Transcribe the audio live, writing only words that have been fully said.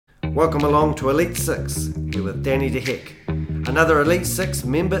Welcome along to Elite 6, here with Danny DeHeck. Another Elite 6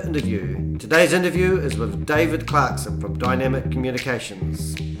 member interview. Today's interview is with David Clarkson from Dynamic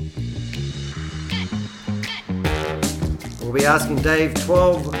Communications. We'll be asking Dave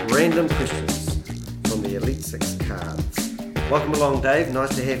 12 random questions from the Elite 6 cards. Welcome along, Dave.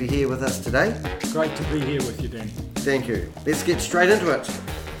 Nice to have you here with us today. Great to be here with you, Danny. Thank you. Let's get straight into it.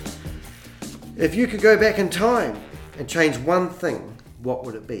 If you could go back in time and change one thing, what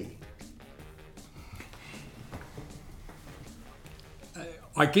would it be?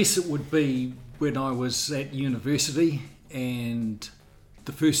 I guess it would be when I was at university, and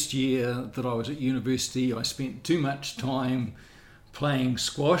the first year that I was at university I spent too much time playing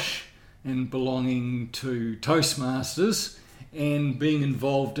squash and belonging to Toastmasters and being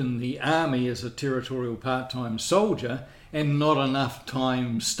involved in the army as a territorial part-time soldier and not enough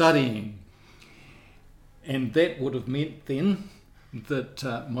time studying. And that would have meant then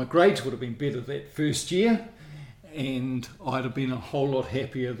that my grades would have been better that first year, and I'd have been a whole lot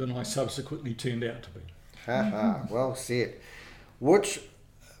happier than I subsequently turned out to be. Well said. Which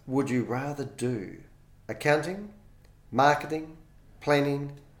would you rather do? Accounting, marketing,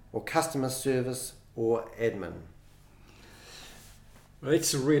 planning, or customer service, or admin? Well,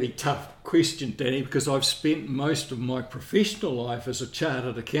 that's a really tough question, Danny, because I've spent most of my professional life as a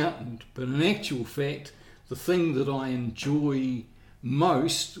chartered accountant, but in actual fact, the thing that I enjoy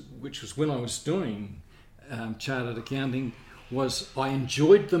most, which was when I was doing chartered accounting, was I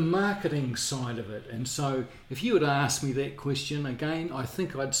enjoyed the marketing side of it. And so if you would ask me that question again, I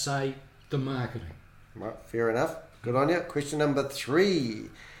think I'd say the marketing. Right, fair enough. Good on you. Question number 3.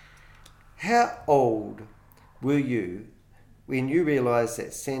 How old were you when you realised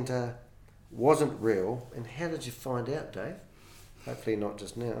that Santa wasn't real, and how did you find out, Dave? Hopefully not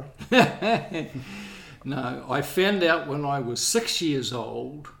just now. No, I found out when I was 6 years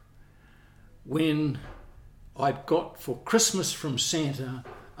old, when I'd got for Christmas from Santa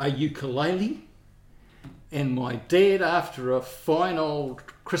a ukulele, and my dad, after a fine old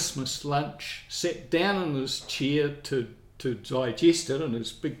Christmas lunch, sat down in his chair to digest it, in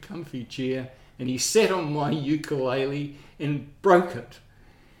his big comfy chair, and he sat on my ukulele and broke it.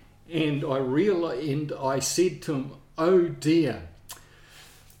 And I said to him, "Oh dear,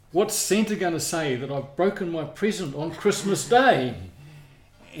 what's Santa going to say that I've broken my present on Christmas Day?"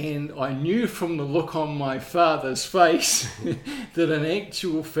 And I knew from the look on my father's face that in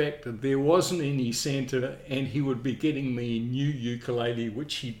actual fact there wasn't any Santa, and he would be getting me a new ukulele,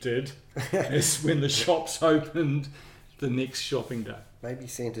 which he did as when the shops opened the next shopping day. Maybe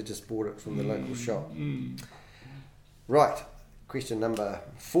Santa just bought it from the local shop. Right, question number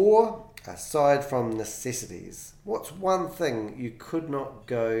 4. Aside from necessities, what's one thing you could not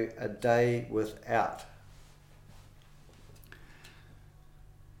go a day without?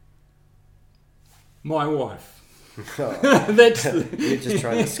 My wife. That's you're just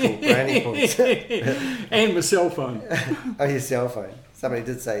trying to score brownie points. And my cell phone. Oh, your cell phone. Somebody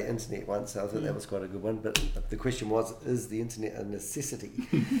did say internet once, so I thought that was quite a good one, but the question was, is the internet a necessity?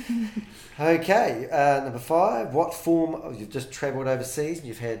 Okay, number 5, what form, you've just travelled overseas, and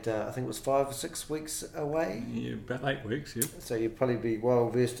you've had, I think it was 5 or 6 weeks away? Yeah, about 8 weeks, yeah. So you'll probably be well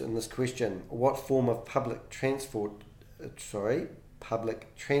versed in this question. What form of public transport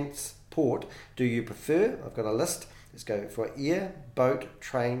do you prefer? I've got a list. Let's go for air, boat,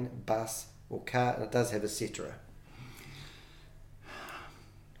 train, bus, or car, and it does have etc.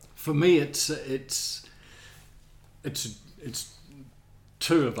 For me, it's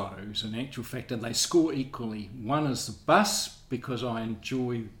two of those in actual fact, and they score equally. One is the bus, because I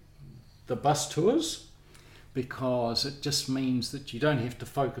enjoy the bus tours, because it just means that you don't have to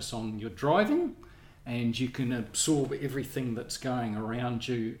focus on your driving, and you can absorb everything that's going around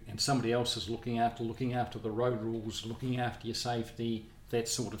you, and somebody else is looking after the road rules, looking after your safety, that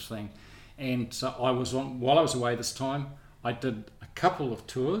sort of thing. And so while I was away this time, I did a couple of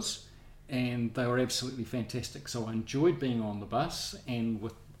tours, and they were absolutely fantastic. So I enjoyed being on the bus and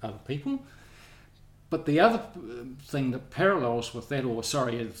with other people. But the other thing that parallels with that,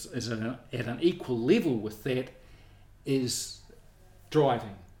 is at an equal level with that, is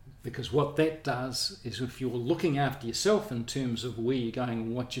driving. Because what that does is, if you're looking after yourself in terms of where you're going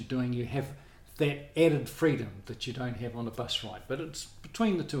and what you're doing, you have that added freedom that you don't have on a bus ride. But it's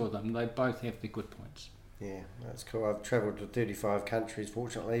between the two of them, they both have their good points. Yeah, that's cool. I've travelled to 35 countries,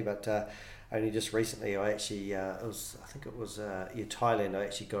 fortunately, but only just recently I actually, Thailand, I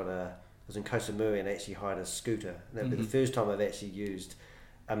actually was in Koh Samui and actually hired a scooter. That would be the first time I've actually used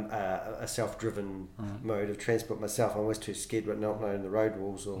a self-driven mode of transport myself. I was too scared but not knowing the road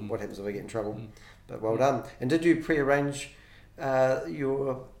rules or what happens if I get in trouble. But well done. And did you pre-arrange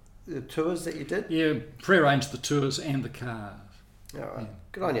your the tours that you did? Yeah, pre-arranged the tours and the cars. All right,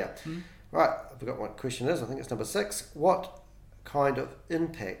 good on you. Right, I forgot what question it is. I think it's number 6. What kind of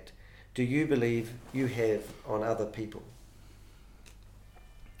impact do you believe you have on other people?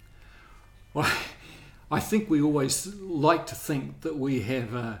 Well, I think we always like to think that we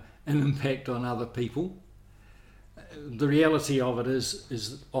have an impact on other people. The reality of it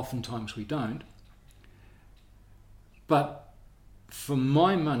is oftentimes we don't. But for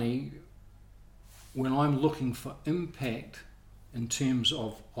my money, when I'm looking for impact in terms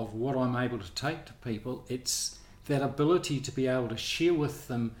of what I'm able to take to people, it's that ability to be able to share with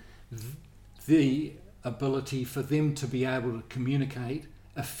them the ability for them to be able to communicate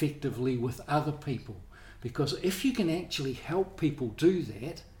effectively with other people. Because if you can actually help people do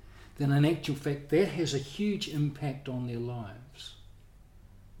that, then in actual fact that has a huge impact on their lives.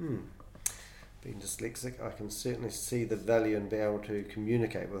 Being dyslexic, I can certainly see the value in being able to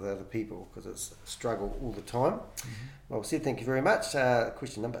communicate with other people, because it's a struggle all the time. Well said, thank you very much.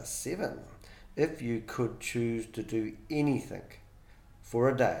 Question number 7. If you could choose to do anything for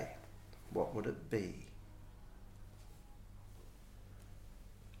a day, what would it be?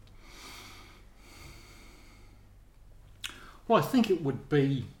 Well, I think it would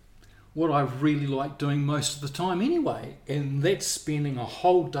be what I really like doing most of the time anyway, and that's spending a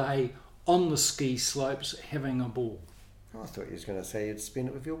whole day on the ski slopes having a ball. I thought you was going to say you'd spend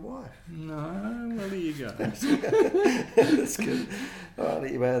it with your wife. No, well, there you go. That's good. I'll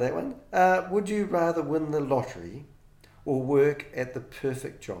let you out of that one. Would you rather win the lottery or work at the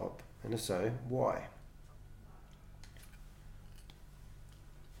perfect job? And if so, why?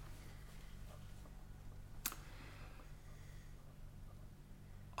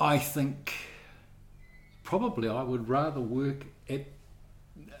 I think probably I would rather work at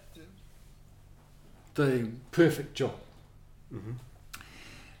the perfect job.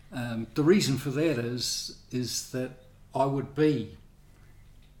 The reason for that is that I would be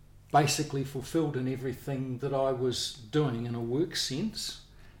basically fulfilled in everything that I was doing in a work sense,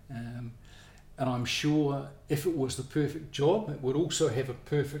 and I'm sure if it was the perfect job, it would also have a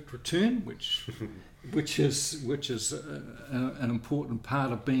perfect return, which is an important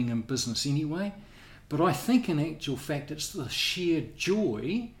part of being in business anyway. But I think in actual fact it's the sheer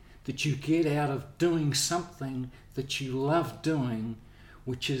joy that you get out of doing something that you love doing,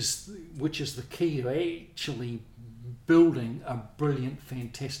 which is the key to actually building a brilliant,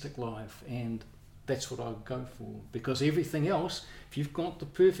 fantastic life. And that's what I would go for, because everything else, if you've got the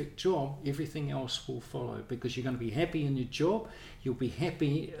perfect job, everything else will follow, because you're going to be happy in your job, you'll be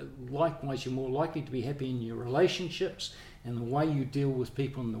happy, likewise you're more likely to be happy in your relationships and the way you deal with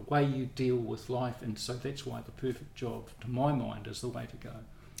people and the way you deal with life. And so that's why the perfect job, to my mind, is the way to go.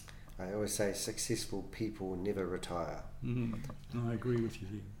 I always say successful people never retire. I agree with you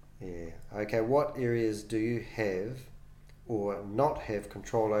there. Yeah. Okay, what areas do you have or not have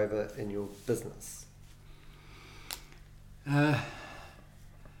control over in your business? I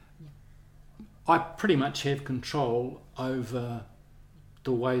pretty much have control over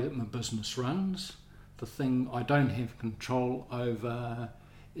the way that my business runs. The thing I don't have control over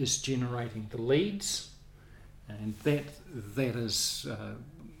is generating the leads, and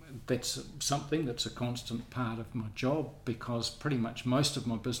that's something that's a constant part of my job, because pretty much most of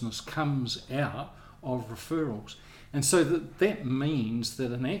my business comes out of referrals. And so that means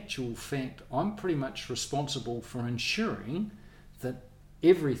that in actual fact I'm pretty much responsible for ensuring that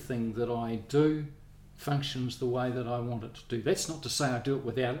everything that I do functions the way that I want it to do. That's not to say I do it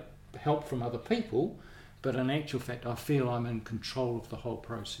without help from other people, but in actual fact I feel I'm in control of the whole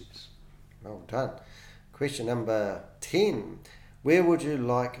process. Well done. Question number 10. Where would you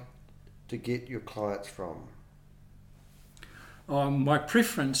like to get your clients from? My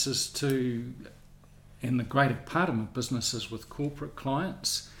preference is to, and the greater part of my business is with corporate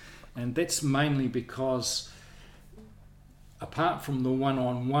clients, and that's mainly because apart from the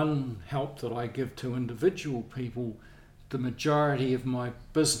one-on-one help that I give to individual people, the majority of my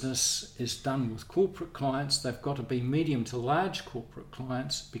business is done with corporate clients. They've got to be medium to large corporate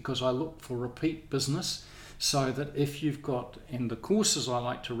clients, because I look for repeat business, so that if you've got, and the courses I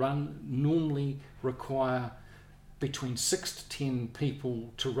like to run normally require between 6 to 10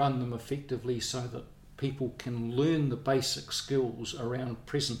 people to run them effectively, so that people can learn the basic skills around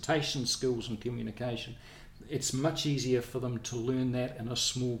presentation skills and communication. It's much easier for them to learn that in a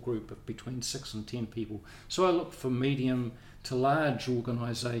small group of between 6 and 10 people. So I look for medium to large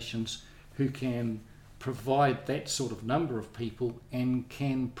organisations who can provide that sort of number of people and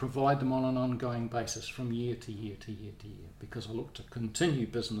can provide them on an ongoing basis from year to year to year to year, because I look to continue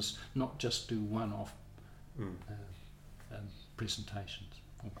business, not just do one-off presentations.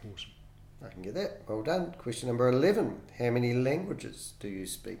 of course. I can get that. Well done. Question number 11. How many languages do you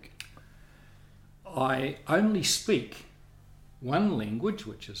speak? I only speak one language,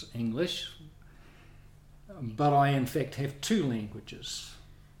 which is English, but I in fact have two languages.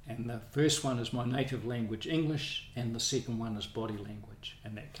 And the first one is my native language, English, and the second one is body language,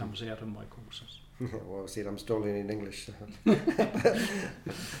 and that comes out in my courses. Well, I said I'm still learning English.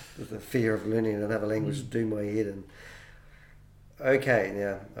 The fear of learning another language would do my head in. Okay,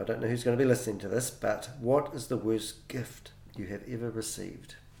 now, I don't know who's going to be listening to this, but what is the worst gift you have ever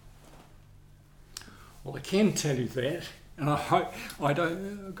received? Well, I can tell you that, and I hope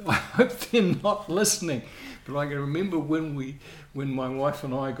they're not listening. But I can remember when my wife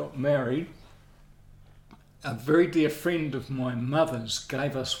and I got married, a very dear friend of my mother's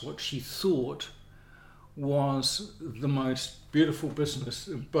gave us what she thought was the most beautiful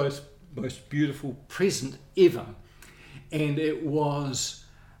beautiful present ever, and it was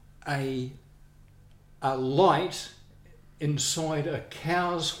a light inside a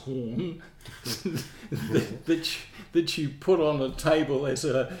cow's horn that you put on a table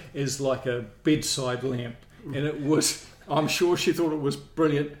as like a bedside lamp, and it was. I'm sure she thought it was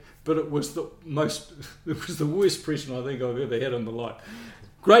brilliant, but it was the worst present I think I've ever had in my life.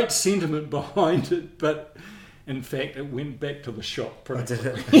 Great sentiment behind it, but in fact it went back to the shop pretty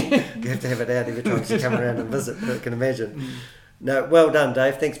quickly. You have to have it out every time you come around and visit, I can imagine. No, well done,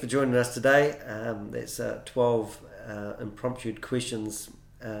 Dave. Thanks for joining us today. That's 12 impromptu questions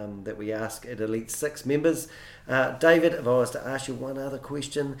that we ask at Elite 6 members. David, if I was to ask you one other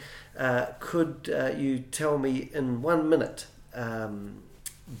question, could you tell me in 1 minute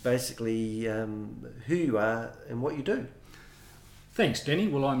basically who you are and what you do? Thanks, Danny.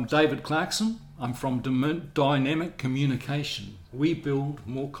 Well, I'm David Clarkson. I'm from Dynamic Communication. We build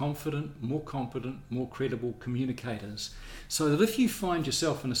more confident, more competent, more credible communicators, so that if you find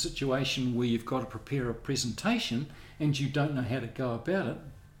yourself in a situation where you've got to prepare a presentation and you don't know how to go about it,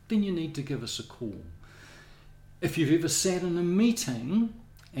 then you need to give us a call. If you've ever sat in a meeting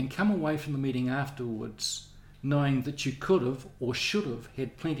and come away from the meeting afterwards knowing that you could have or should have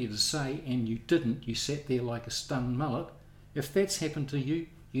had plenty to say and you didn't, you sat there like a stunned mullet, if that's happened to you,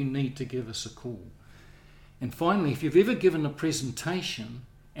 you need to give us a call. And finally, if you've ever given a presentation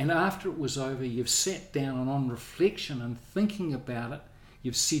and after it was over, you've sat down and on reflection and thinking about it,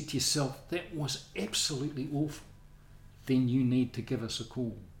 you've said to yourself, that was absolutely awful, then you need to give us a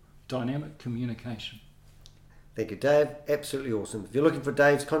call. Dynamic Communication. Thank you, Dave. Absolutely awesome. If you're looking for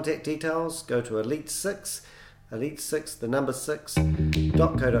Dave's contact details, go to Elite 6, the number 6.co.nz,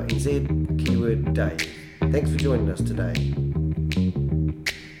 keyword Dave. Thanks for joining us today.